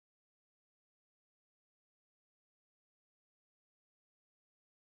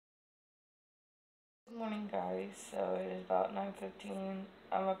Morning, guys. So it is about 9:15.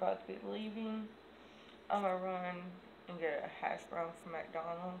 I'm about to be leaving. I'm gonna run and get a hash brown from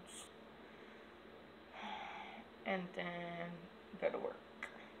McDonald's and then go to work.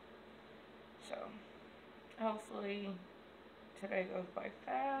 So hopefully today goes by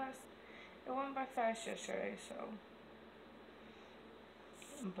fast. It went by fast yesterday,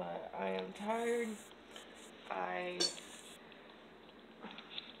 but I am tired.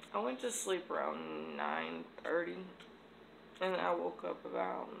 I went to sleep around 9:30 and I woke up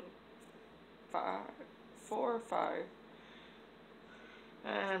about 4 or 5,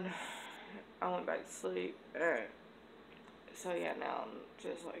 and I went back to sleep. So yeah, now I'm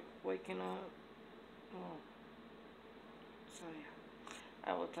just like waking up. Oh. So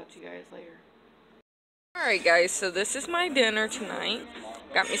yeah, I will talk to you guys later. Alright guys, so this is my dinner tonight.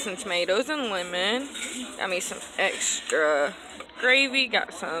 Got me some tomatoes and lemon. Got me some extra gravy.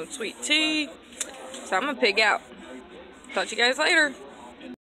 Got some sweet tea. So I'm gonna pig out. Talk to you guys later.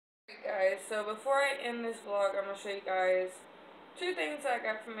 Alright guys, so before I end this vlog, I'm gonna show you guys 2 things I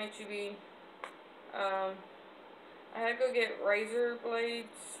got from H-E-B. I had to go get razor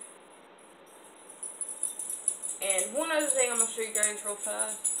blades. And one other thing I'm going to show you guys real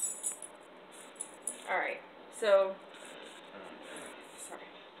fast. Alright, so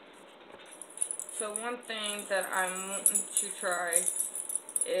one thing that I'm wanting to try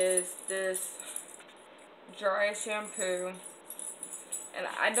is this dry shampoo. And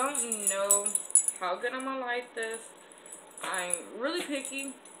I don't know how good I'm going to like this. I'm really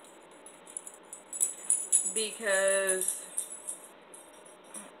picky because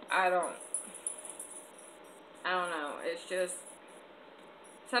I don't know. It's just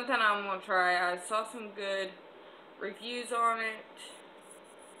something I'm going to try. I saw some good reviews on it,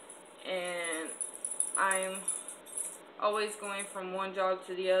 and I'm always going from one job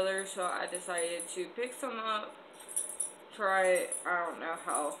to the other, so I decided to pick some up, try it. I don't know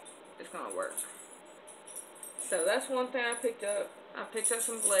how it's going to work. So that's one thing I picked up. I picked up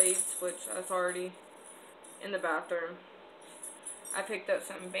some blades, which I was already in the bathroom. I picked up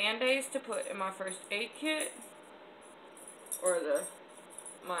some Band-Aids to put in my first aid kit, or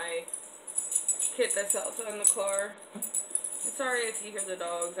my kit that's outside in the car. And sorry if you hear the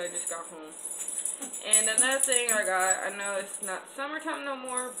dogs, I just got home. And another thing I got, I know it's not summertime no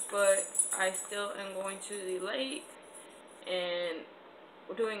more, but I still am going to the lake, and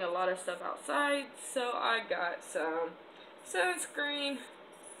we're doing a lot of stuff outside, so I got some sunscreen.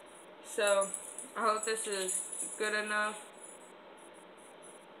 So I hope this is good enough.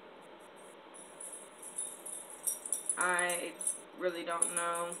 I really don't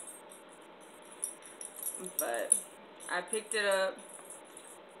know, but I picked it up.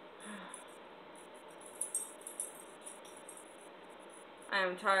 I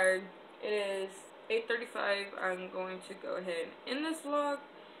am tired. It is 8:35. I'm going to go ahead and end this vlog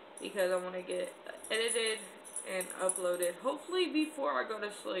because I want to get edited and uploaded hopefully before I go to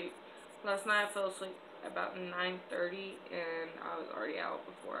sleep. Last night I fell asleep about 9:30 and I was already out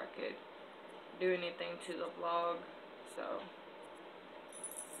before I could do anything to the vlog. So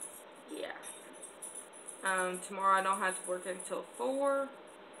yeah. Tomorrow I don't have to work until 4.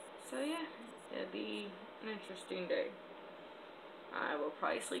 So yeah, it'll be an interesting day. I will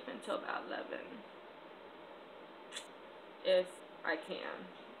probably sleep until about 11. If I can.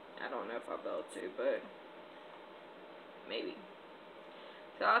 I don't know if I'll be able to, but maybe.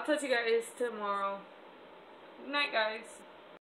 So I'll talk to you guys tomorrow. Good night, guys.